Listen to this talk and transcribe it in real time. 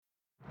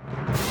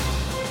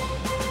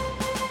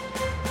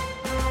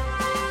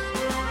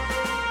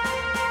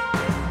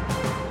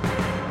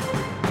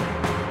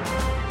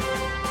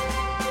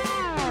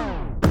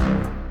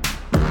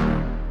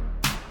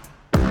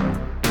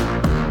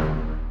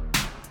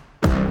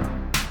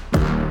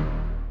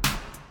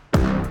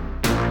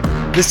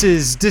This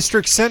is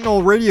District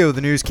Sentinel Radio, the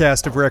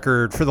newscast of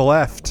record for the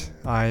left.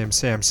 I am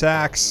Sam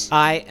Sachs.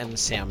 I am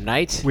Sam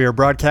Knight. We are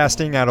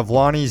broadcasting out of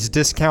Lonnie's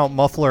Discount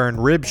Muffler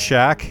and Rib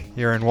Shack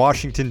here in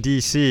Washington,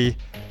 D.C.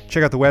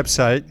 Check out the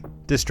website,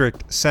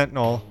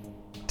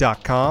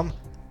 districtsentinel.com.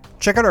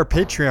 Check out our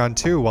Patreon,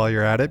 too, while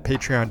you're at it.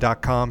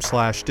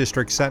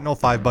 Patreon.com/District Sentinel,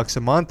 $5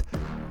 a month.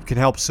 You can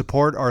help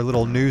support our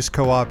little news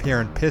co-op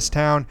here in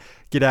Pisstown,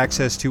 get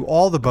access to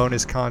all the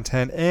bonus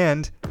content,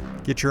 and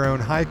get your own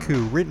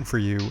haiku written for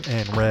you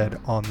and read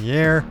on the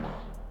air.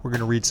 We're going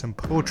to read some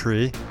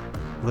poetry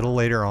a little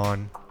later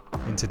on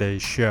in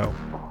today's show.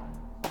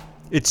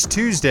 It's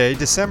Tuesday,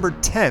 December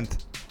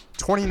 10th,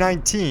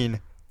 2019.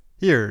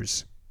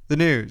 Here's the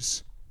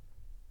news.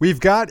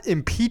 We've got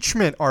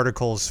impeachment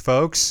articles,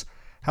 folks.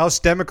 House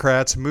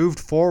Democrats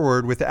moved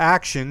forward with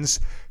actions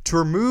to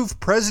remove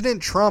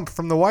President Trump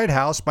from the White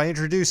House by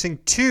introducing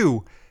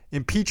 2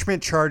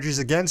 impeachment charges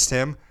against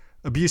him: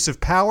 abuse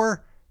of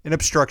power and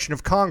obstruction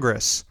of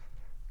Congress.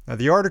 Now,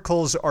 the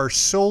articles are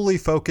solely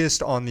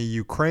focused on the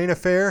Ukraine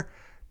affair,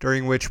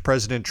 during which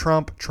President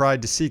Trump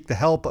tried to seek the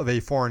help of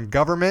a foreign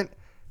government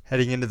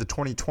heading into the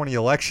 2020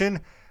 election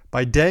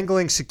by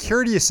dangling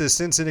security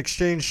assistance in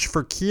exchange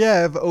for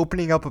Kiev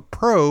opening up a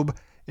probe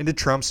into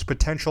Trump's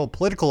potential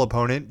political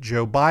opponent,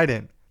 Joe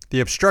Biden.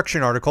 The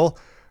obstruction article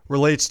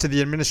relates to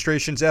the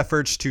administration's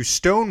efforts to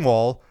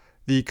stonewall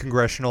the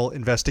congressional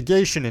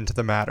investigation into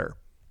the matter.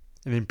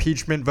 An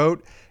impeachment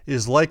vote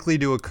is likely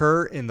to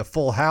occur in the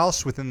full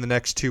House within the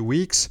next 2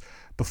 weeks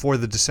before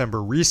the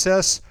December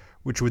recess,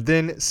 which would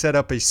then set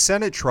up a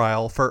Senate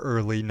trial for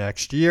early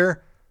next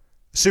year.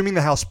 Assuming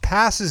the House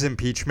passes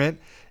impeachment,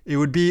 it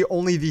would be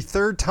only the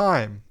 3rd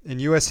time in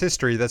U.S.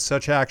 history that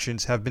such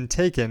actions have been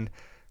taken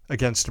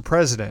against a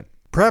president.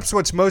 Perhaps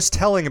what's most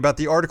telling about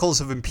the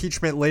articles of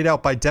impeachment laid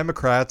out by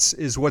Democrats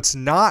is what's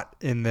not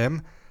in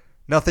them.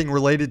 Nothing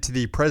related to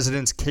the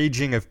president's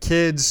caging of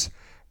kids,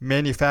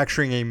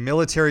 manufacturing a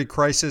military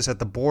crisis at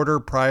the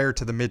border prior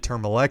to the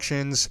midterm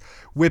elections,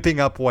 whipping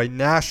up white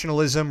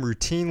nationalism,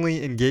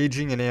 routinely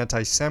engaging in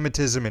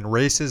anti-Semitism and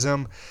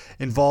racism,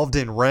 involved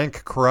in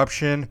rank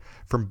corruption,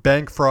 from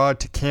bank fraud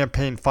to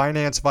campaign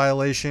finance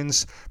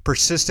violations,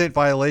 persistent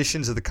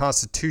violations of the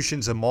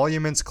Constitution's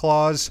Emoluments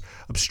Clause,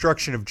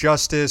 obstruction of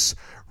justice,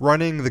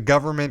 running the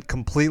government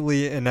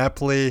completely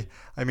ineptly.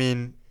 I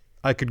mean,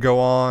 I could go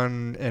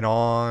on and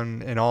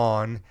on and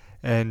on,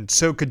 and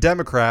so could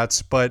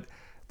Democrats, but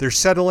they're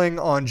settling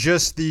on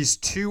just these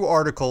 2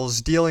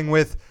 articles dealing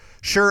with,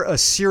 sure, a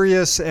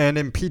serious and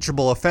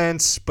impeachable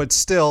offense, but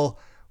still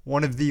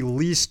one of the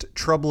least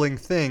troubling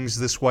things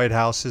this White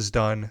House has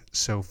done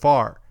so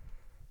far.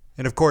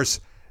 And of course,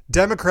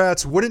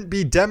 Democrats wouldn't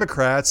be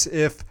Democrats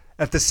if,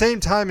 at the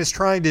same time as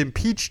trying to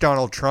impeach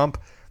Donald Trump,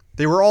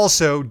 they were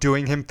also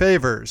doing him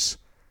favors.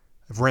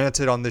 I've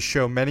ranted on this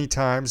show many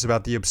times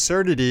about the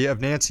absurdity of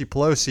Nancy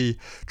Pelosi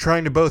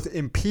trying to both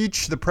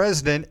impeach the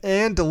president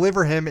and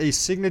deliver him a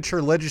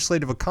signature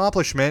legislative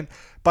accomplishment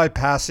by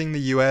passing the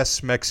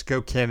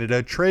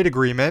U.S.-Mexico-Canada trade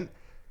agreement.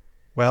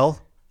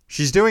 Well,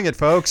 she's doing it,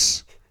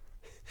 folks.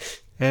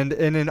 And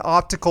in an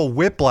optical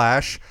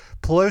whiplash,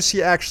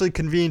 Pelosi actually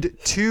convened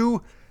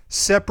 2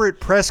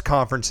 separate press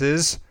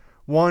conferences,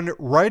 one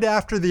right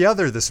after the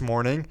other this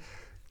morning.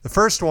 The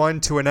first one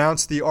to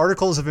announce the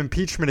articles of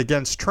impeachment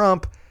against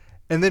Trump,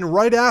 and then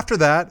right after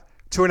that,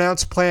 to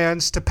announce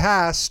plans to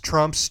pass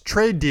Trump's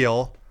trade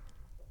deal.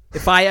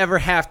 If I ever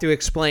have to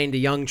explain to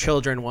young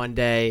children one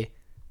day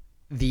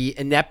the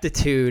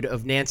ineptitude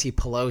of Nancy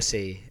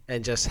Pelosi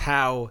and just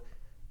how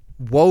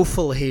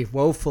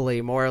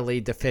woefully morally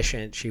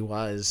deficient she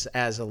was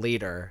as a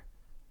leader,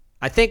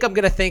 I think I'm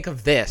going to think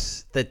of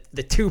this, the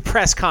 2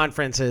 press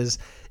conferences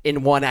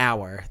in 1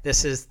 hour.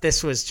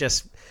 This was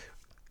just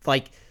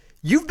like...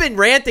 You've been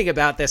ranting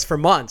about this for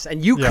months,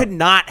 and you could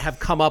not have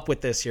come up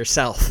with this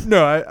yourself.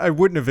 No, I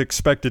wouldn't have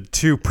expected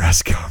 2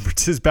 press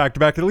conferences back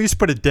to back. At least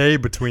put a day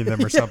between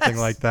them or something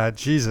like that.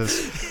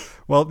 Jesus.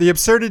 Well, the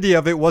absurdity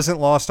of it wasn't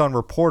lost on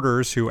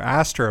reporters who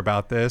asked her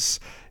about this.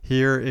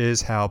 Here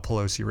is how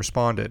Pelosi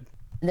responded.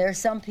 There are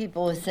some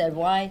people who said,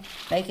 why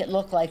make it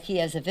look like he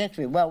has a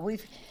victory? Well,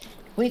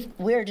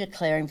 we're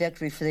declaring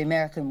victory for the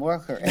American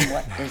worker and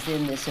what is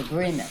in this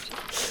agreement.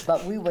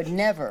 But we would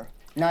never...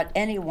 Not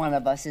any one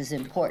of us is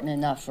important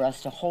enough for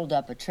us to hold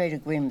up a trade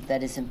agreement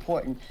that is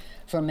important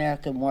for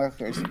American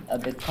workers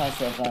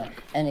because of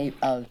any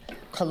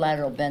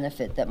collateral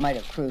benefit that might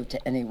accrue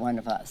to any one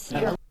of us.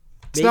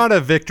 It's not a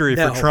victory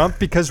for Trump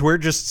because we're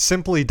just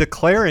simply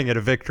declaring it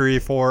a victory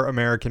for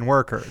American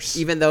workers.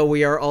 Even though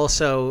we are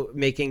also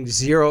making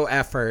zero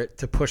effort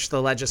to push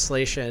the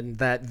legislation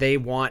that they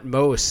want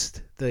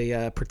most,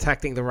 the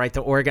Protecting the Right to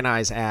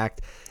Organize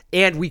Act.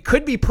 And we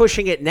could be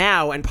pushing it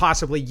now and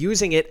possibly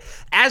using it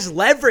as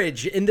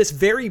leverage in this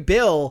very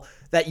bill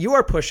that you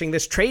are pushing,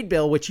 this trade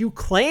bill, which you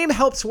claim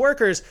helps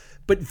workers,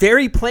 but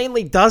very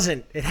plainly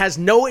doesn't. It has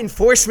no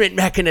enforcement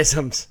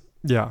mechanisms.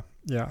 Yeah.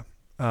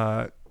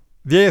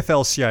 The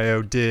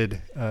AFL-CIO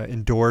did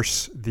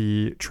endorse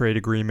the trade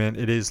agreement.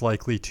 It is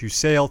likely to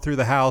sail through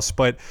the House,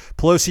 but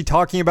Pelosi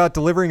talking about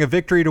delivering a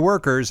victory to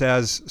workers,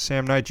 as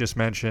Sam Knight just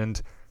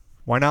mentioned,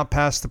 why not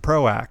pass the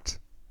PRO Act?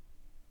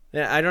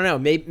 Yeah, I don't know.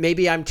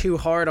 Maybe I'm too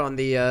hard on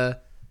the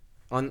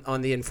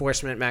on the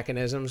enforcement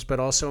mechanisms, but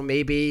also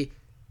maybe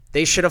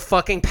they should have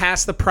fucking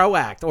passed the PRO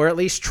Act, or at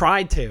least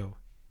tried to.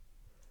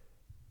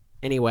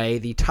 Anyway,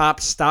 the top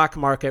stock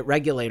market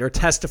regulator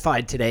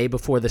testified today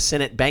before the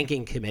Senate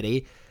Banking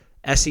Committee.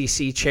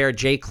 SEC Chair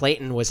Jay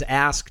Clayton was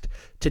asked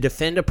to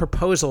defend a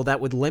proposal that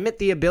would limit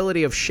the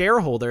ability of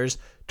shareholders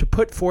to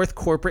put forth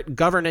corporate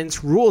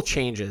governance rule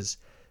changes.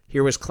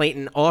 Here was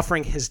Clayton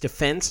offering his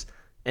defense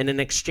in an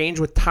exchange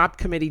with top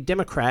committee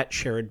Democrat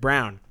Sherrod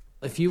Brown.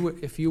 If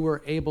you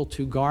were able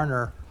to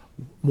garner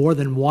more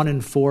than 1 in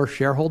 4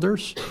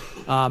 shareholders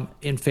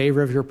in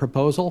favor of your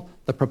proposal,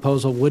 the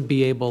proposal would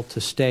be able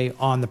to stay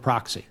on the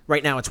proxy.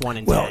 Right now it's 1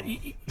 in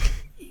 10.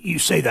 You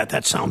say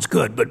that sounds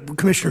good, but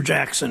Commissioner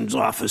Jackson's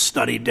office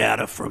studied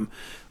data for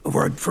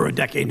a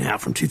decade and a half,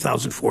 from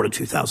 2004 to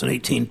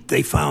 2018.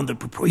 He found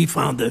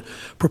the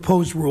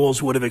proposed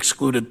rules would have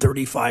excluded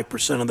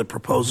 35% of the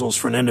proposals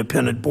for an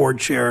independent board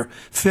chair,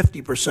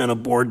 50%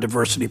 of board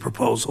diversity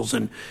proposals,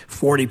 and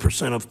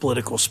 40% of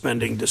political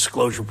spending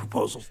disclosure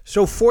proposals.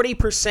 So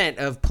 40%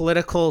 of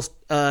political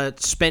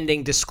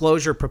spending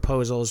disclosure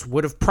proposals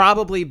would have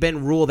probably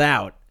been ruled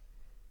out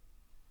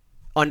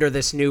under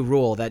this new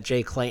rule that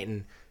Jay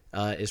Clayton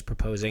is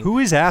proposing. Who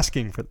is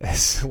asking for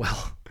this?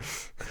 Well,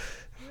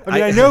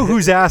 I know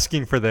who's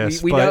asking for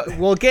this.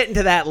 We'll get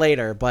into that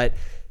later, but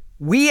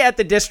we at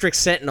the District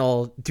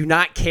Sentinel do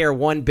not care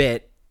one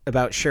bit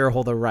about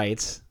shareholder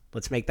rights.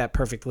 Let's make that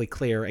perfectly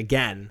clear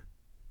again.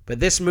 But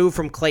this move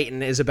from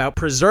Clayton is about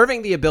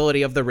preserving the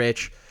ability of the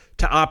rich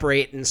to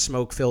operate in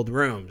smoke-filled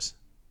rooms.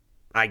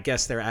 I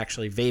guess they're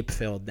actually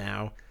vape-filled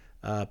now,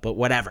 but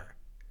whatever.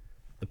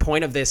 The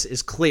point of this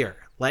is clear.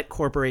 Let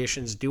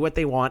corporations do what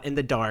they want in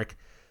the dark,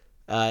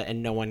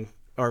 and no one,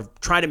 or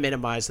try to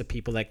minimize the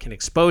people that can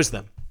expose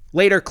them.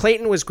 Later,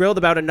 Clayton was grilled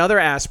about another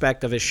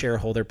aspect of his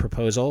shareholder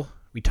proposal.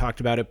 We talked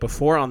about it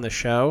before on the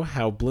show,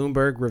 how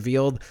Bloomberg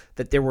revealed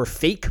that there were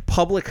fake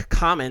public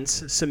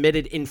comments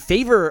submitted in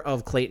favor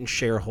of Clayton's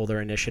shareholder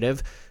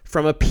initiative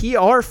from a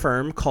PR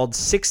firm called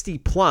 60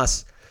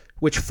 Plus,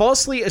 which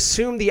falsely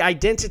assumed the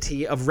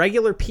identity of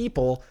regular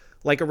people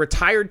like a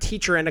retired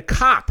teacher and a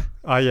cop.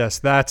 Yes,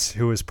 that's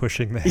who is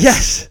pushing this.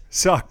 Yes.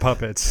 Sock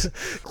puppets.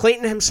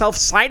 Clayton himself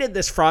cited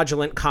this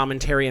fraudulent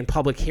commentary in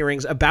public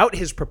hearings about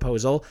his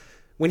proposal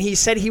when he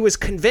said he was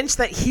convinced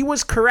that he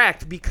was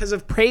correct because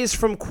of praise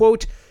from,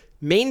 quote,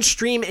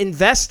 mainstream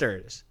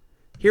investors.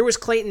 Here was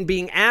Clayton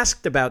being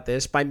asked about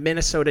this by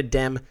Minnesota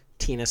Dem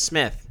Tina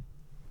Smith.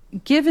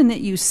 Given that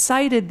you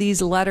cited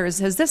these letters,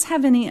 does this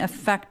have any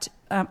effect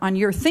on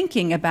your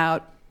thinking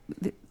about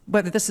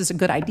whether this is a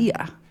good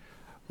idea?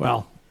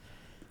 Well,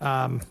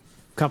 a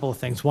couple of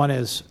things. One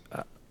is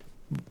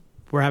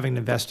we're having an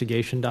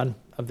investigation done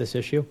of this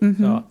issue,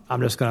 so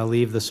I'm just going to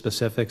leave the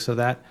specifics of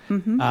that.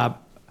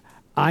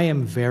 I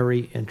am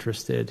very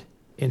interested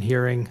in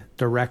hearing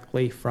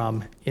directly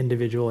from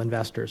individual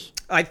investors.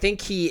 I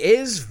think he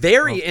is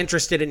very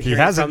interested in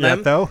hearing from them. He hasn't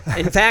yet, though.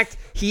 In fact,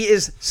 he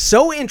is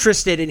so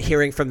interested in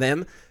hearing from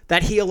them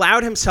that he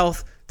allowed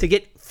himself to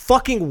get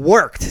fucking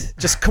worked,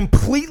 just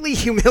completely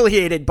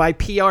humiliated by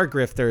PR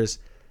grifters.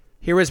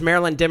 Here was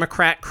Maryland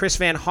Democrat Chris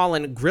Van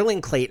Hollen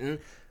grilling Clayton.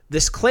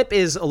 This clip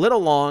is a little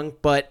long,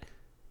 but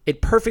it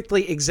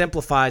perfectly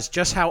exemplifies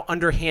just how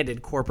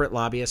underhanded corporate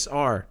lobbyists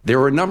are. There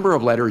were a number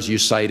of letters you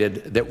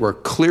cited that were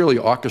clearly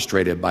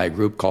orchestrated by a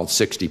group called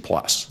 60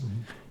 Plus.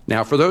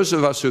 Now, for those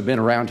of us who have been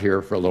around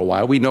here for a little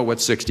while, we know what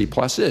 60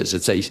 Plus is.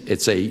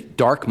 It's a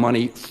dark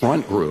money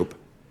front group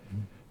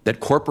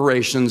that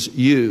corporations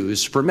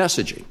use for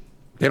messaging.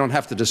 They don't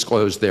have to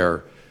disclose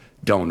their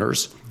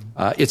donors.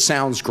 It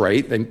sounds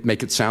great. They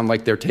make it sound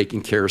like they're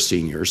taking care of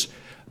seniors.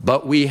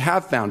 But we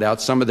have found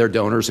out some of their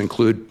donors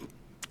include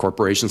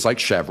corporations like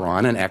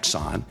Chevron and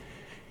Exxon.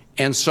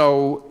 And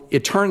so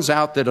it turns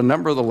out that a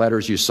number of the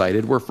letters you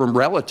cited were from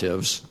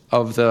relatives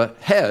of the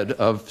head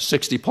of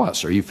 60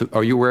 Plus. Are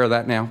you aware of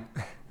that now?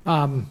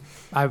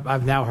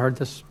 I've now heard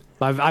this.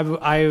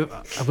 I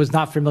was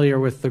not familiar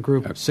with the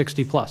group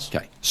 60 Plus.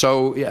 Okay.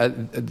 So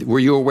were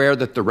you aware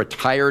that the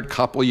retired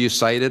couple you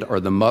cited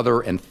are the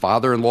mother and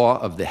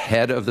father-in-law of the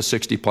head of the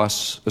 60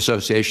 Plus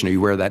Association? Are you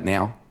aware of that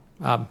now?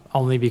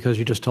 Only because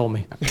you just told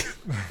me.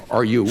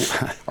 Are you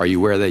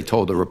aware they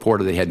told the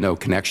reporter they had no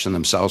connection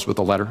themselves with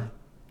the letter?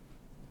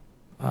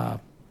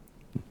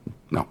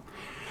 No.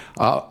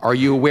 Are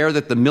you aware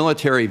that the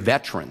military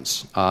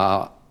veterans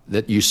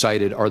that you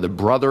cited are the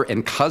brother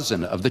and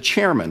cousin of the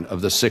chairman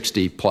of the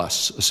 60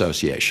 Plus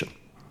Association?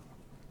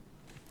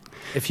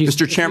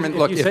 Mr. Chairman,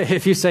 look,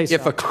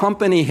 if a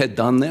company had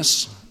done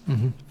this,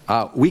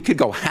 we could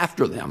go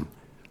after them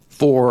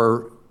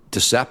for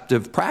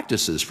deceptive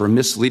practices, for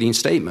misleading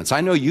statements. I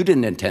know you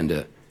didn't intend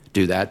to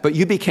do that, but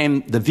you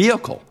became the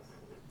vehicle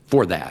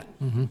for that.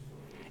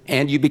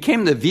 And you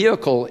became the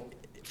vehicle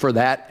for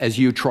that as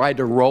you tried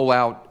to roll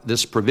out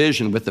this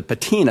provision with the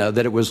patina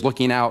that it was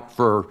looking out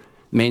for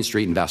Main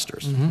Street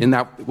investors?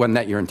 Wasn't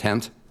that your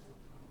intent?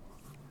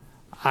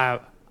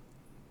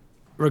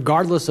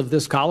 Regardless of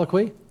this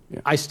colloquy,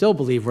 I still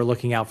believe we're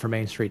looking out for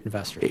Main Street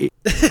investors.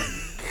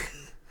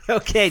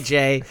 Okay,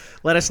 Jay,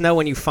 let us know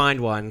when you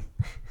find one.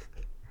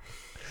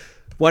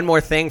 One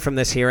more thing from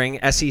this hearing.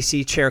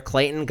 SEC Chair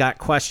Clayton got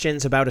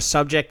questions about a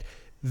subject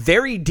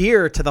very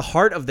dear to the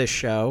heart of this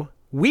show,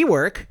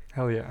 WeWork.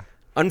 Hell yeah.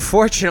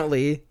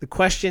 Unfortunately, the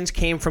questions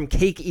came from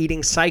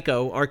cake-eating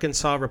psycho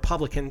Arkansas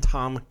Republican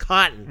Tom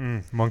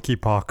Cotton. Monkey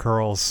paw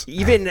curls.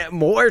 Even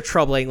more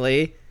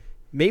troublingly,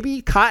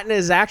 maybe Cotton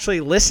is actually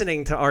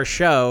listening to our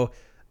show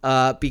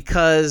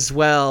because,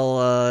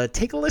 well,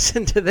 take a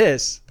listen to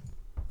this.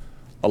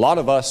 A lot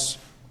of us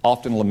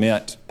often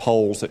lament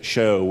polls that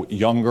show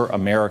younger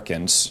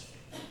Americans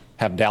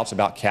have doubts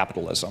about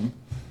capitalism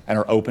and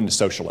are open to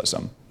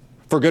socialism.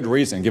 For good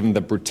reason, given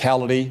the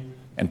brutality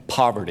and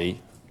poverty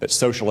that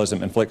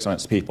socialism inflicts on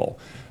its people.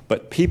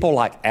 But people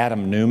like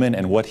Adam Neumann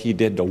and what he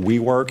did to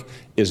WeWork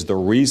is the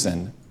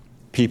reason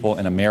people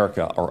in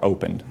America are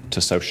open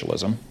to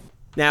socialism.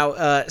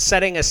 Now,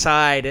 setting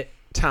aside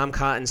Tom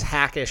Cotton's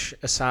hackish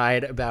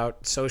aside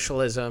about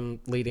socialism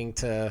leading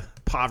to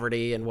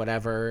poverty and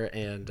whatever,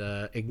 and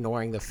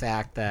ignoring the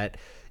fact that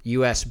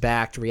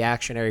U.S.-backed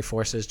reactionary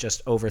forces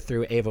just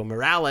overthrew Evo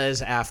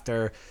Morales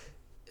after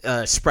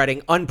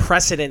spreading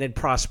unprecedented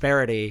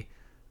prosperity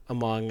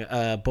among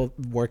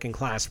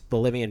working-class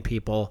Bolivian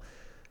people,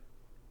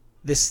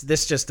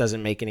 this just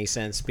doesn't make any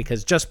sense,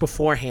 because just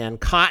beforehand,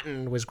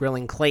 Cotton was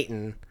grilling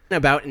Clayton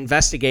about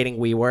investigating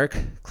WeWork.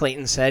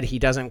 Clayton said he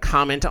doesn't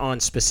comment on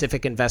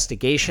specific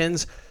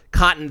investigations.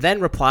 Cotton then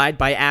replied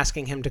by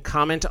asking him to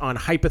comment on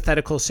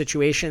hypothetical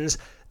situations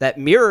that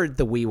mirrored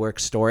the WeWork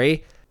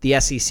story. The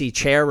SEC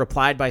chair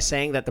replied by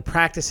saying that the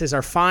practices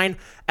are fine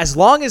as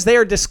long as they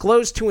are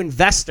disclosed to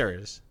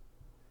investors.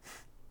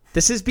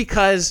 This is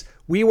because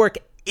WeWork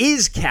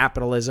is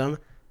capitalism.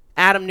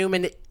 Adam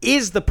Neumann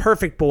is the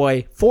perfect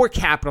boy for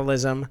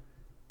capitalism.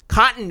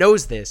 Cotton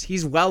knows this.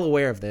 He's well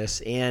aware of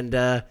this,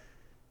 and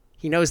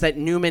he knows that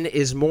Neumann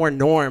is more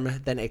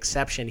norm than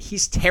exception.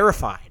 He's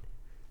terrified,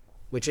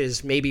 which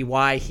is maybe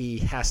why he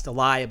has to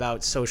lie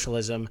about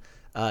socialism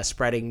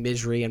spreading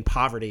misery and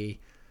poverty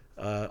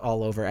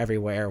all over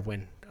everywhere,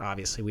 when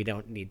obviously we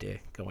don't need to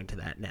go into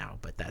that now,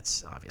 but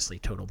that's obviously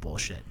total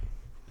bullshit.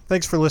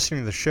 Thanks for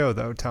listening to the show,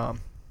 though, Tom.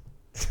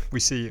 We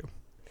see you.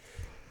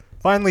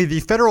 Finally, the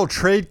Federal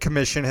Trade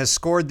Commission has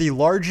scored the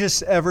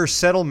largest ever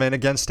settlement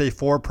against a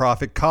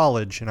for-profit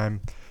college, and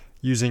I'm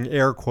using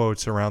air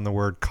quotes around the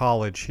word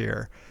college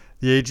here.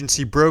 The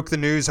agency broke the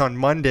news on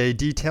Monday,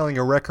 detailing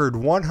a record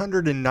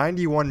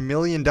 $191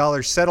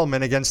 million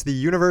settlement against the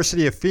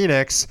University of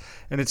Phoenix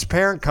and its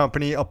parent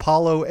company,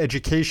 Apollo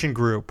Education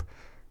Group.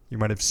 You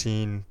might have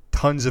seen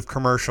tons of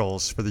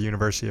commercials for the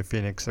University of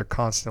Phoenix. They're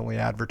constantly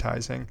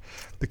advertising.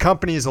 The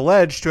company is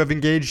alleged to have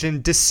engaged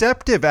in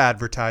deceptive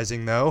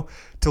advertising, though,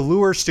 to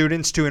lure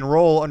students to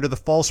enroll under the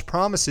false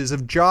promises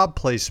of job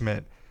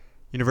placement.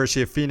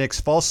 University of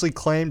Phoenix falsely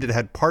claimed it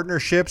had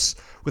partnerships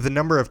with a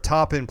number of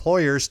top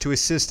employers to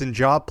assist in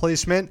job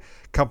placement.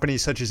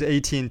 Companies such as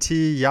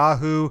AT&T,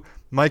 Yahoo,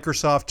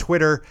 Microsoft,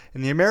 Twitter,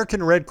 and the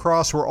American Red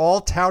Cross were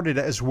all touted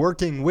as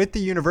working with the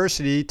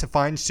university to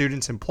find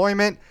students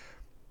employment,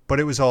 but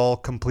it was all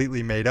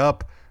completely made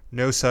up.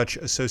 No such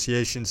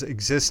associations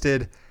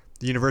existed.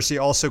 The university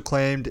also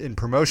claimed in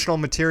promotional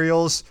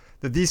materials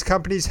that these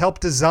companies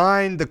helped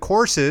design the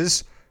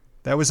courses.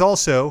 That was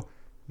also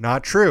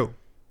not true.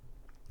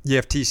 The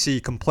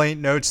FTC complaint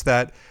notes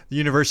that the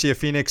University of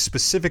Phoenix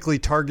specifically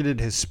targeted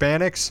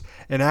Hispanics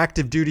and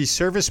active duty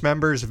service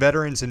members,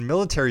 veterans, and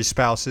military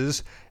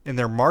spouses in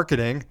their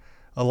marketing.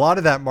 A lot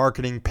of that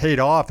marketing paid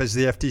off, as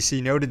the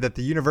FTC noted that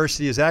the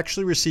university has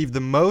actually received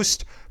the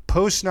most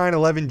post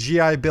 9/11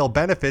 GI Bill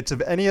benefits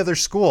of any other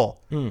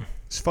school.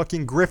 It's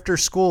fucking grifter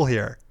school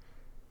here.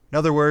 In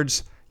other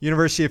words,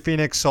 University of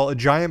Phoenix saw a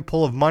giant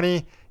pool of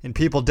money in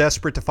people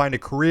desperate to find a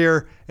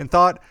career and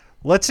thought,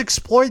 let's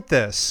exploit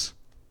this.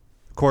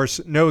 Of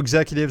course, no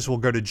executives will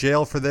go to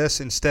jail for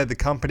this. Instead, the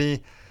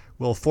company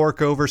will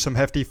fork over some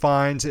hefty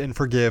fines and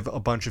forgive a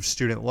bunch of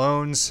student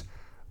loans.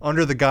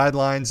 Under the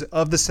guidelines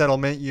of the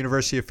settlement,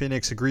 University of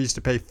Phoenix agrees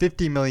to pay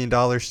 $50 million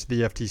to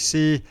the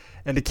FTC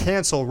and to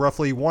cancel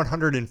roughly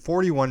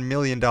 $141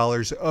 million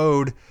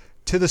owed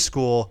to the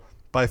school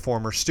by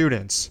former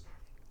students.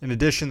 In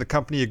addition, the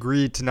company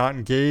agreed to not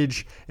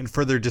engage in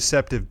further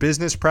deceptive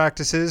business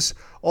practices.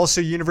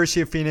 Also, University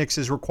of Phoenix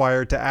is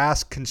required to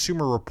ask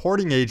consumer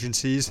reporting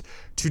agencies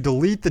to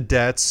delete the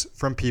debts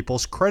from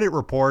people's credit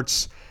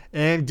reports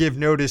and give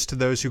notice to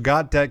those who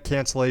got debt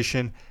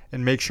cancellation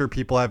and make sure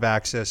people have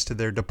access to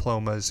their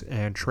diplomas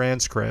and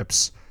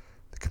transcripts.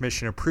 The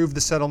commission approved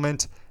the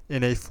settlement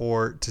in a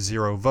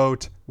 4-0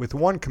 vote, with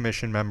one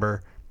commission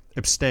member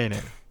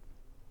abstaining.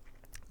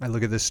 I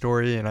look at this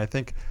story and I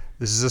think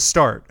this is a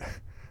start.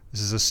 This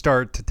is a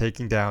start to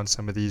taking down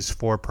some of these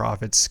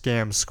for-profit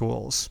scam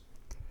schools.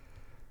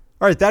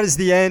 All right, that is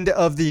the end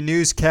of the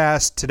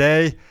newscast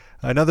today.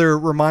 Another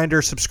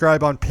reminder,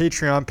 subscribe on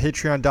Patreon,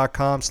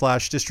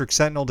 patreon.com/District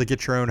Sentinel to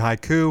get your own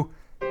haiku.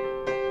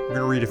 I'm going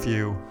to read a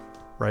few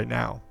right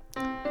now.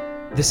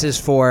 This is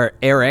for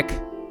Eric.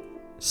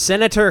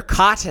 Senator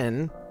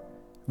Cotton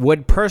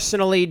would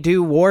personally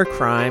do war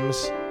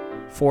crimes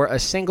for a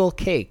single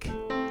cake.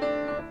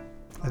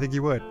 I think he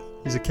would.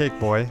 He's a cake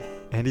boy,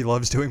 and he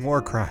loves doing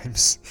war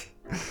crimes.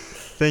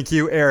 Thank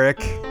you,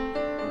 Eric.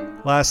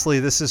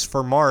 Lastly, this is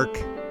for Mark.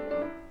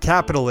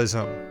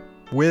 Capitalism,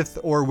 with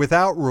or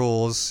without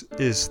rules,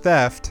 is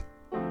theft.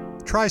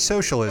 Try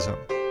socialism.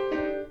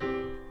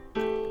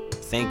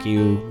 Thank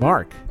you,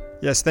 Mark.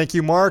 Yes, thank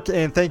you, Mark,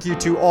 and thank you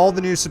to all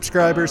the new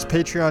subscribers,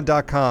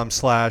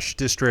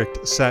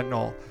 patreon.com/District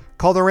Sentinel.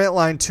 Call the rant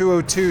line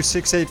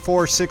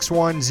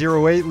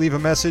 202-684-6108. Leave a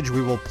message.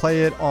 We will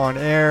play it on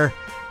air.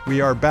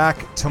 We are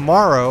back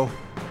tomorrow.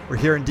 We're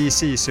here in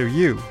D.C., so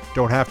you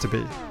don't have to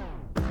be.